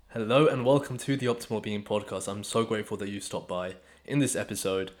Hello and welcome to the Optimal Being podcast. I'm so grateful that you stopped by. In this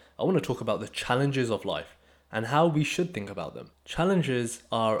episode, I want to talk about the challenges of life and how we should think about them. Challenges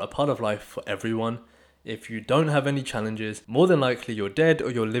are a part of life for everyone. If you don't have any challenges, more than likely you're dead or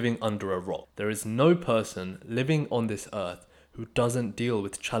you're living under a rock. There is no person living on this earth who doesn't deal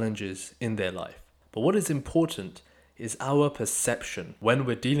with challenges in their life. But what is important is our perception when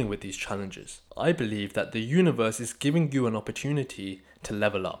we're dealing with these challenges. I believe that the universe is giving you an opportunity to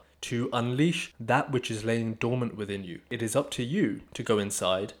level up, to unleash that which is laying dormant within you. It is up to you to go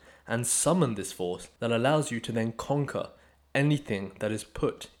inside and summon this force that allows you to then conquer anything that is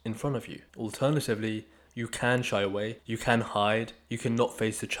put in front of you. Alternatively, you can shy away, you can hide, you can not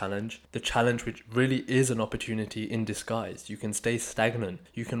face the challenge which really is an opportunity in disguise. You can stay stagnant,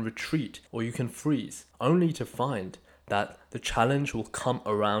 you can retreat, or you can freeze, only to find that the challenge will come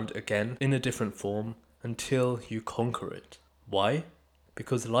around again in a different form until you conquer it. Why?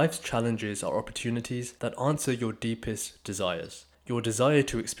 Because life's challenges are opportunities that answer your deepest desires. Your desire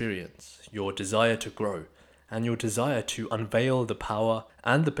to experience, your desire to grow, and your desire to unveil the power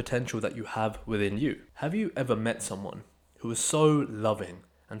and the potential that you have within you. Have you ever met someone who was so loving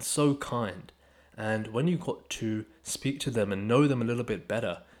and so kind, and when you got to speak to them and know them a little bit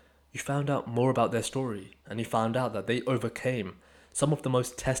better, you found out more about their story, and you found out that they overcame some of the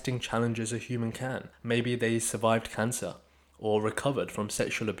most testing challenges a human can. Maybe they survived cancer, or recovered from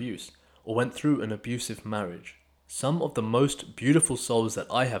sexual abuse, or went through an abusive marriage. Some of the most beautiful souls that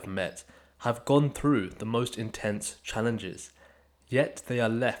I have met have gone through the most intense challenges, yet they are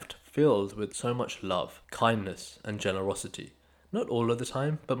left filled with so much love, kindness, and generosity. Not all of the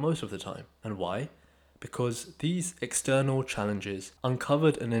time, but most of the time. And why? Because these external challenges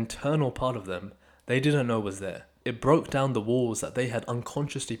uncovered an internal part of them they didn't know was there. It broke down the walls that they had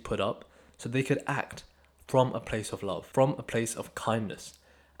unconsciously put up so they could act from a place of love, from a place of kindness,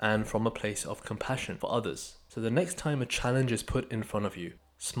 and from a place of compassion for others. So the next time a challenge is put in front of you,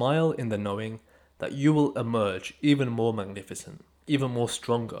 smile in the knowing that you will emerge even more magnificent, even more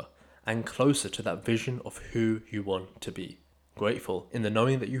stronger, and closer to that vision of who you want to be. Grateful in the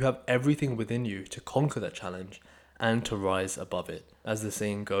knowing that you have everything within you to conquer that challenge and to rise above it. As the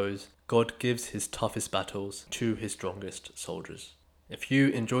saying goes, God gives his toughest battles to his strongest soldiers. If you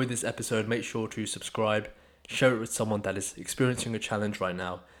enjoyed this episode, make sure to subscribe, share it with someone that is experiencing a challenge right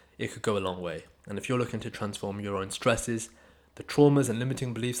now. It could go a long way. And if you're looking to transform your own stresses, the traumas and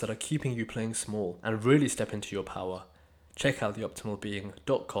limiting beliefs that are keeping you playing small, and really step into your power, check out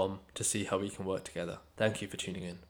theoptimalbeing.com to see how we can work together. Thank you for tuning in.